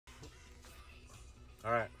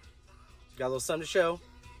All right, got a little something to show.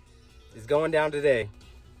 It's going down today.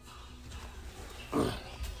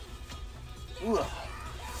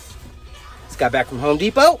 Just got back from Home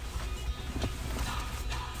Depot.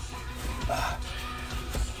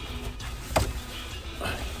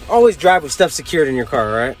 Always drive with stuff secured in your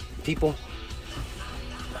car, right, people?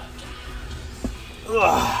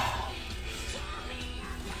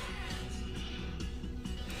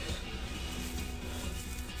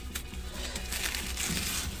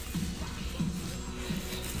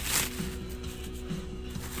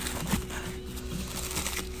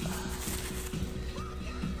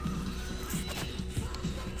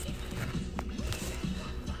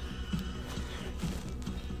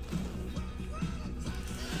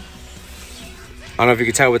 I don't know if you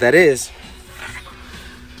can tell what that is,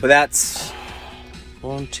 but that's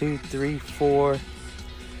 1, 2, 3, 4.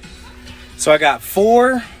 So I got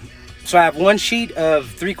 4. So I have 1 sheet of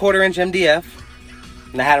 3/4 inch MDF,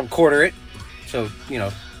 and I had them quarter it. So, you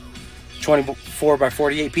know, 24 by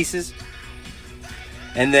 48 pieces.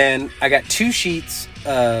 And then I got 2 sheets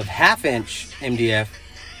of 1/2 inch MDF.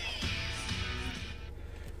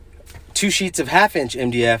 2 sheets of 1/2 inch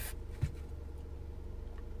MDF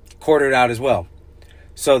quartered out as well.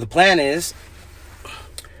 So the plan is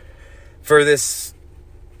for this,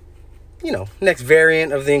 you know, next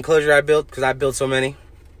variant of the enclosure I built, because I built so many,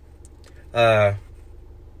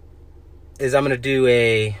 is I'm going to do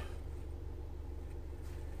a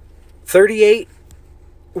 38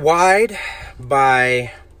 wide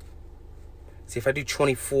by, see if I do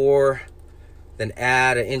 24, then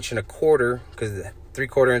add 1 1/4 inch, because the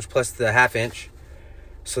 3/4 inch plus the 1/2 inch.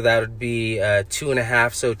 So that would be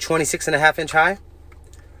 2.5, so 26.5 inch high.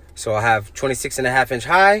 So I'll have 26.5 inch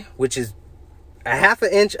high, which is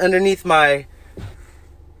 1/2 inch underneath my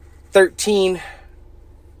 13.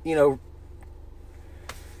 You know,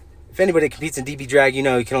 if anybody competes in DB drag, you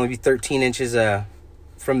know you can only be 13 inches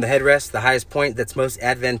from the headrest, the highest point that's most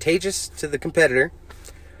advantageous to the competitor.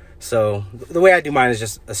 So the way I do mine is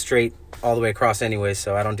just a straight all the way across anyway,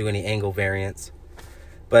 so I don't do any angle variants.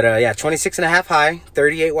 But yeah, 26.5 high,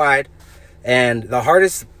 38 wide. And the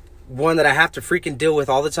hardest one that I have to freaking deal with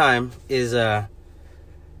all the time is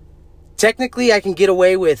technically I can get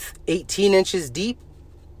away with 18 inches deep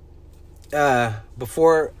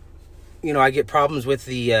before, you know, I get problems with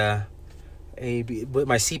the with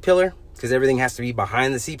my C-pillar, because everything has to be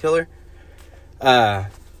behind the C-pillar. That's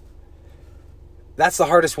the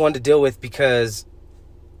hardest one to deal with because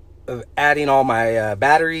of adding all my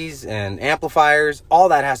batteries and amplifiers. All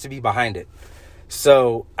that has to be behind it.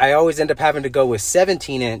 So I always end up having to go with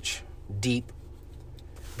 17 inch deep,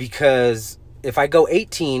 because if I go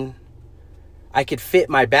 18, I could fit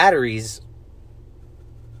my batteries,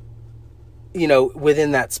 you know,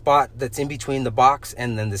 within that spot that's in between the box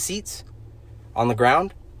and then the seats on the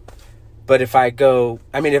ground. But if I go,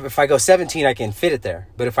 if I go 17, I can fit it there.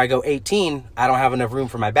 But if I go 18, I don't have enough room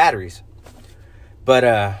for my batteries.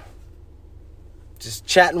 But just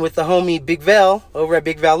chatting with the homie Big Val over at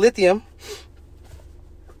Big Val Lithium.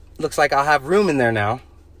 Looks like I'll have room in there now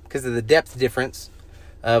because of the depth difference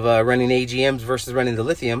of running AGMs versus running the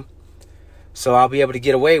lithium. So I'll be able to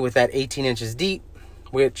get away with that 18 inches deep,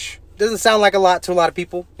 which doesn't sound like a lot to a lot of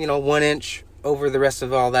people, you know, 1 inch over the rest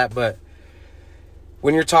of all that. But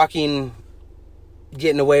when you're talking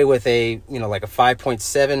getting away with a, you know, like a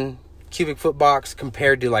 5.7 cubic foot box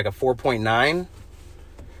compared to like a 4.9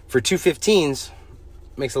 for 215s,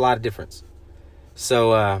 makes a lot of difference.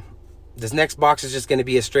 So this next box is just going to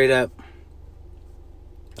be a straight up,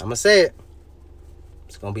 I'm going to say it,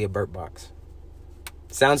 it's going to be a Burt box.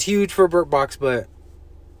 Sounds huge for a Burt box, but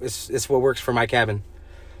it's what works for my cabin.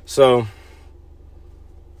 So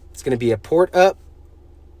it's going to be a port up,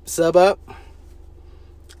 sub up. I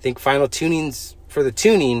think final tunings for the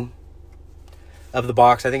tuning of the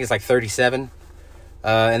box, I think it's like 37.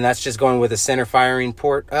 And that's just going with a center firing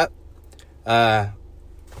port up.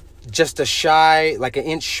 Just a shy, like 1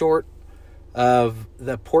 inch short of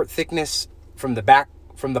the port thickness from the back,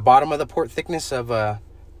 from the bottom of the port thickness of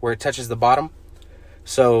where it touches the bottom.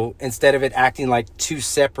 So instead of it acting like two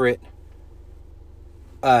separate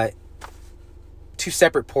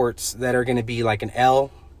ports that are going to be like an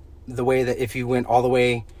L, the way that if you went all the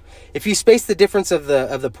way, if you space the difference of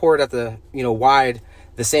the port at the, you know, wide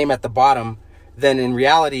the same at the bottom, then in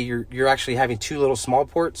reality you're actually having 2 little small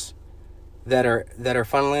ports that are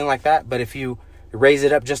funneling like that. But if you raise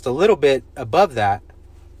it up just a little bit above that,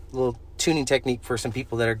 a little tuning technique for some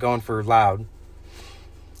people that are going for loud,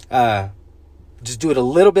 just do it a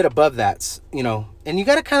little bit above that, you know. And you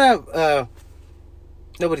got to kind of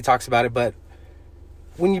nobody talks about it, but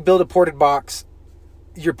when you build a ported box,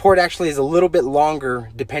 your port actually is a little bit longer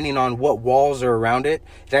depending on what walls are around it.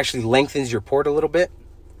 It actually lengthens your port a little bit.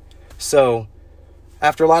 So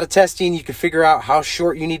after a lot of testing, you can figure out how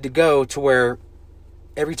short you need to go to where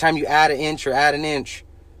every time you add an inch or add an inch,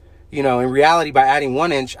 you know, in reality, by adding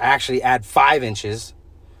 1 inch, I actually add 5 inches.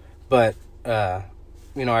 But,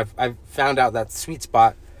 you know, I've found out that sweet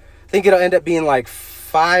spot. I think it'll end up being like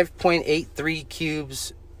 5.83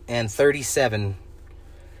 cubes and 37,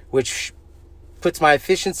 which puts my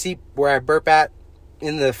efficiency where I burp at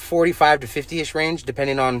in the 45 to 50-ish range,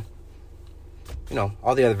 depending on, you know,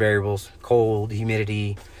 all the other variables, cold,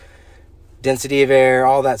 humidity, density of air,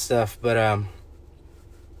 all that stuff. But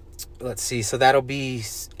let's see. So that'll be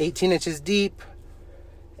 18 inches deep,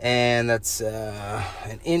 and that's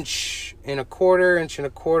an inch and a quarter. So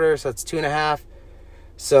that's 2.5.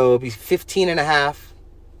 So it'll be 15.5.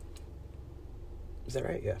 Is that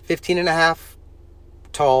right? Yeah, 15.5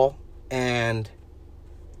 tall. And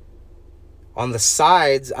on the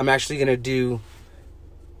sides, I'm actually going to do,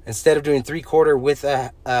 instead of doing 3/4 with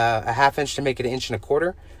a 1/2 inch to make it 1 1/4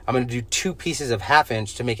 inch, I'm going to do 2 pieces of 1/2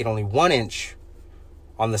 inch to make it only 1 inch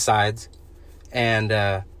on the sides. And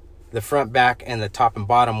the front, back, and the top and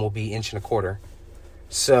bottom will be 1 1/4 inch.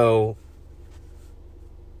 So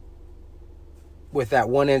with that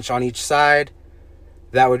 1 inch on each side,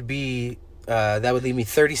 that would be that would leave me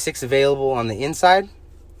 36 available on the inside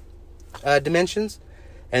dimensions.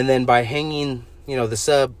 And then by hanging, you know, the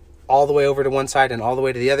sub all the way over to one side and all the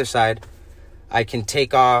way to the other side, I can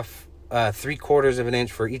take off 3/4 of an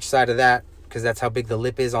inch for each side of that, because that's how big the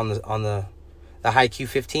lip is on the high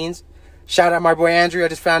Q15s. Shout out my boy Andrew. I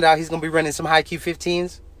just found out he's gonna be running some high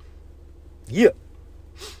Q15s. Yeah.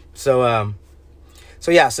 So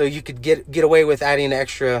yeah, so you could get away with adding an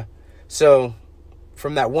extra. So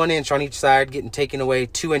from that 1 inch on each side, getting taken away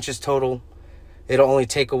 2 inches total, it'll only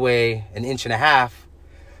take away 1.5 inches.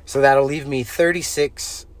 So that'll leave me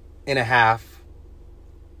 36.5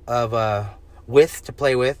 of width to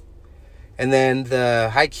play with. And then the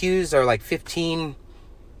high Qs are like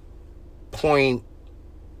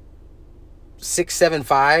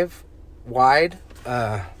 15.675 wide.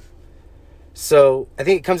 So I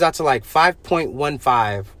think it comes out to like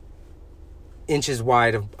 5.15 inches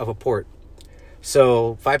wide of a port.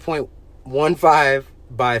 So 5.15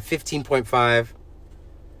 by 15.5.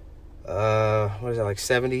 What is that, like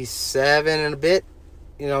 77 and a bit?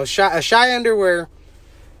 You know, a shy under where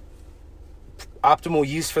optimal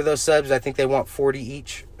use for those subs, I think they want 40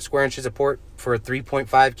 each square inches of port for a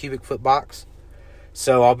 3.5 cubic foot box.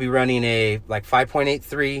 So I'll be running a like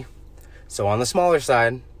 5.83, so on the smaller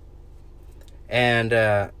side, and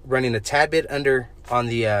running a tad bit under on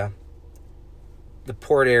the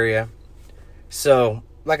port area. So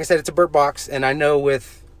like I said, it's a burp box, and I know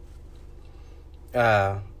with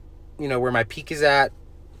you know, where my peak is at,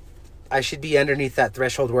 I should be underneath that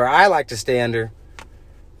threshold where I like to stay under,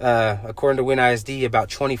 according to WinISD, about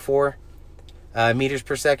 24 meters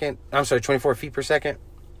per second. I'm sorry, 24 feet per second.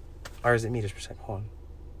 Or is it meters per second? Hold on.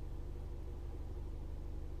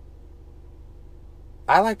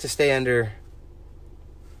 I like to stay under,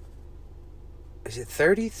 is it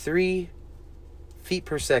 33 feet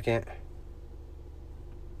per second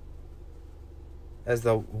as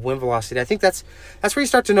the wind velocity. I think that's where you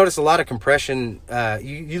start to notice a lot of compression.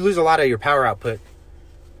 You lose a lot of your power output.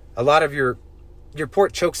 A lot of your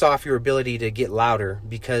port chokes off your ability to get louder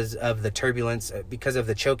because of the turbulence, because of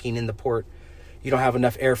the choking in the port. You don't have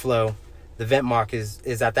enough airflow. The vent mach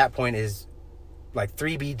is at that point is like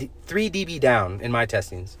 3 dB down in my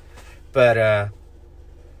testings. But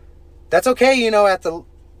that's okay, you know,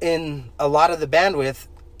 in a lot of the bandwidth,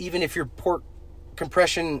 even if your port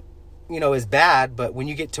compression, you know, is bad, but when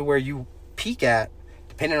you get to where you peak at,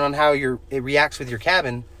 depending on how it reacts with your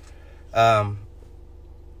cabin, I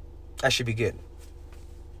should be good,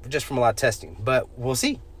 just from a lot of testing. But we'll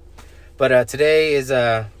see. But today is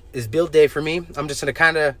build day for me. I'm just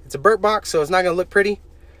gonna it's a burp box, so it's not gonna look pretty.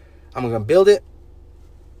 I'm gonna build it,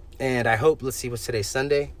 and I hope, let's see, what's today,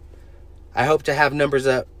 Sunday? I hope to have numbers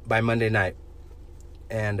up by Monday night,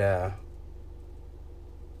 and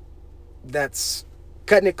that's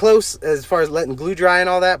cutting it close as far as letting glue dry and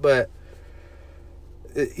all that. But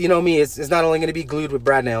you know me, it's not only going to be glued with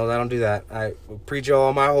brad nails. I don't do that. I pre-drill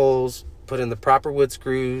all my holes, put in the proper wood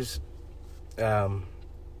screws. We're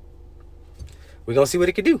gonna see what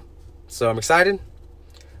it could do. So I'm excited.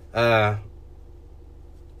 You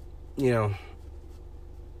know,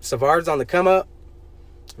 Savard's on the come up.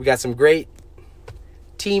 We got some great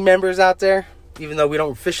team members out there, even though we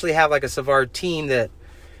don't officially have like a Savard team that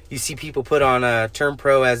you see people put on Term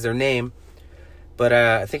Pro as their name. But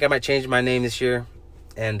I think I might change my name this year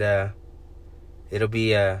and It'll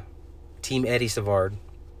be Team Eddie Savard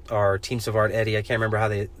or Team Savard Eddie. I can't remember how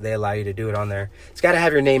they allow you to do it on there. It's got to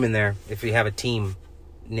have your name in there if you have a team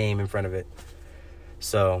name in front of it.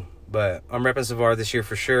 So, but I'm repping Savard this year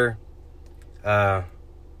for sure. You're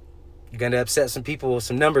going to upset some people with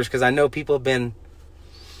some numbers, because I know people have been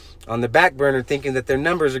on the back burner thinking that their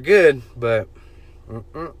numbers are good, but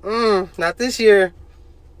not this year.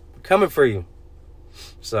 I'm coming for you.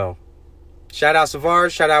 So, shout out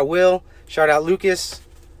Savard, shout out Will, shout out Lucas.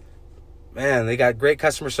 Man, they got great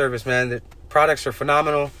customer service, man. The products are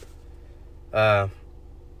phenomenal. I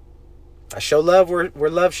show love where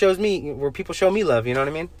love shows me, where people show me love, you know what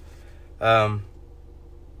I mean?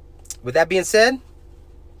 With that being said,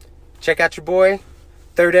 check out your boy,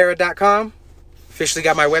 thirdera.com. Officially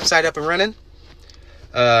got my website up and running.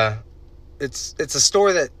 It's a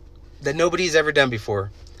store that nobody's ever done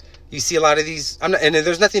before. You see a lot of these, and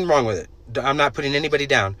there's nothing wrong with it. I'm not putting anybody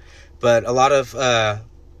down, but a lot of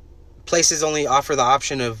places only offer the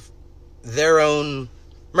option of their own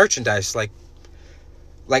merchandise, like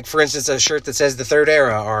for instance, a shirt that says the Third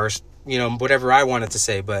Era, or whatever I want it to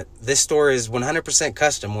say. But this store is 100%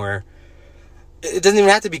 custom, where it doesn't even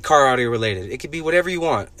have to be car audio related. It could be whatever you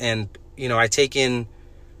want, and I take in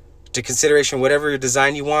to consideration whatever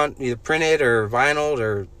design you want, either printed or vinyl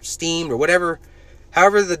or steamed or whatever,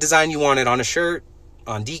 however the design you want it on a shirt,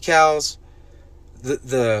 on decals.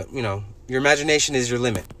 Your imagination is your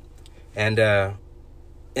limit, and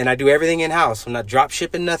I do everything in house. I'm not drop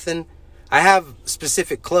shipping nothing. I have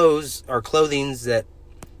specific clothes or clothings that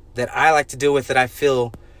I like to deal with, that I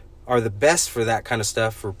feel are the best for that kind of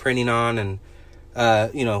stuff, for printing on, and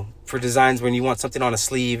for designs when you want something on a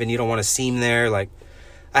sleeve and you don't want a seam there. Like,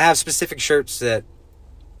 I have specific shirts that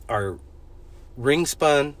are ring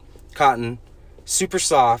spun cotton, super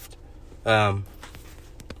soft. My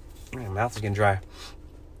mouth is getting dry.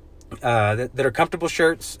 That are comfortable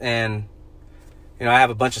shirts, and I have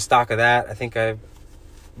a bunch of stock of that. I think I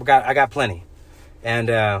got plenty, and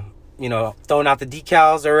throwing out the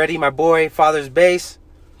decals already. My boy Father's Base,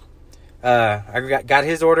 I got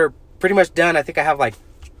his order pretty much done. I think I have like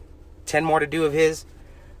 10 more to do of his.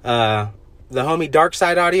 The homie Dark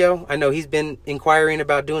Side Audio, I know he's been inquiring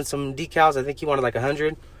about doing some decals. I think he wanted like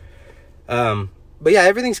 100. But yeah,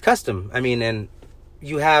 everything's custom. I mean, and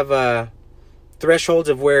you have thresholds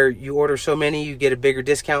of where you order so many, you get a bigger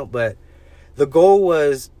discount. But the goal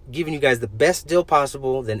was giving you guys the best deal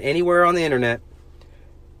possible than anywhere on the internet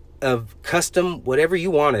of custom, whatever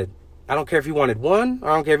you wanted. I don't care if you wanted one, or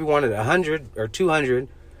I don't care if you wanted 100 or 200.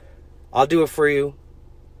 I'll do it for you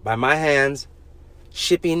by my hands.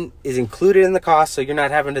 Shipping is included in the cost, so you're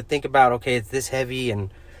not having to think about, okay, it's this heavy and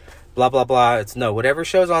blah, blah, blah. It's no, whatever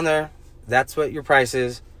shows on there, that's what your price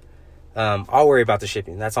is. I'll worry about the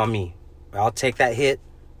shipping. That's on me. I'll take that hit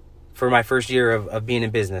for my first year of being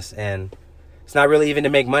in business. And it's not really even to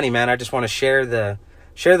make money, man. I just want to share the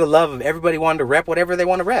love of everybody wanting to rep whatever they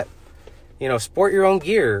want to rep. Sport your own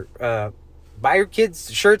gear. Buy your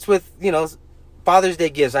kids shirts with, Father's Day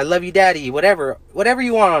gifts. I love you, Daddy. Whatever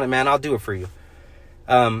you want on it, man. I'll do it for you.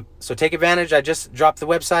 So take advantage. I just dropped the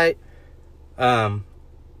website.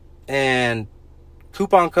 And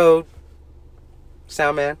coupon code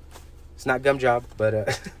Soundman. It's not Gum Job,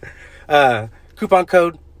 but coupon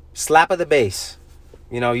code Slap of the Bass.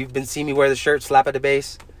 You've been seeing me wear the shirt Slap of the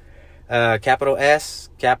Bass. Capital S,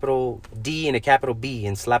 capital D, and a capital B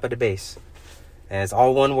in Slap of the Bass. And it's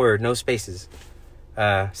all one word, no spaces.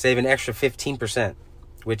 Save an extra 15%,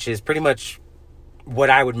 which is pretty much what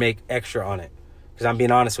I would make extra on it. Because I'm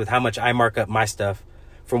being honest with how much I mark up my stuff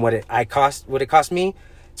from what it cost me.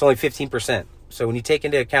 It's only 15%. So when you take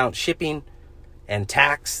into account shipping and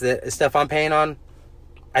tax, the stuff I'm paying on,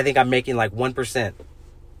 I think I'm making like 1%.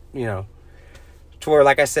 To where,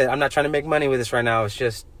 like I said, I'm not trying to make money with this right now. It's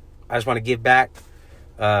just, I just want to give back.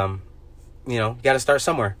 Got to start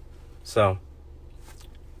somewhere. So,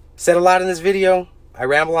 said a lot in this video. I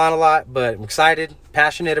ramble on a lot, but I'm excited,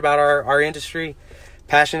 passionate about our industry,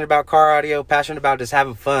 passionate about car audio, passionate about just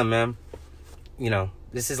having fun, man.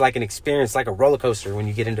 This is like an experience, like a roller coaster when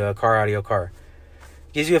you get into a car audio car.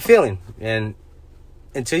 Gives you a feeling, and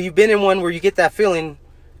until you've been in one where you get that feeling,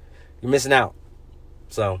 you're missing out.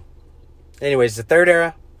 So, anyways, the Third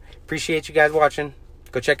Era. Appreciate you guys watching.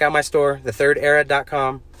 Go check out my store,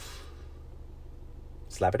 thirdera.com.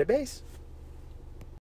 Slap it at base.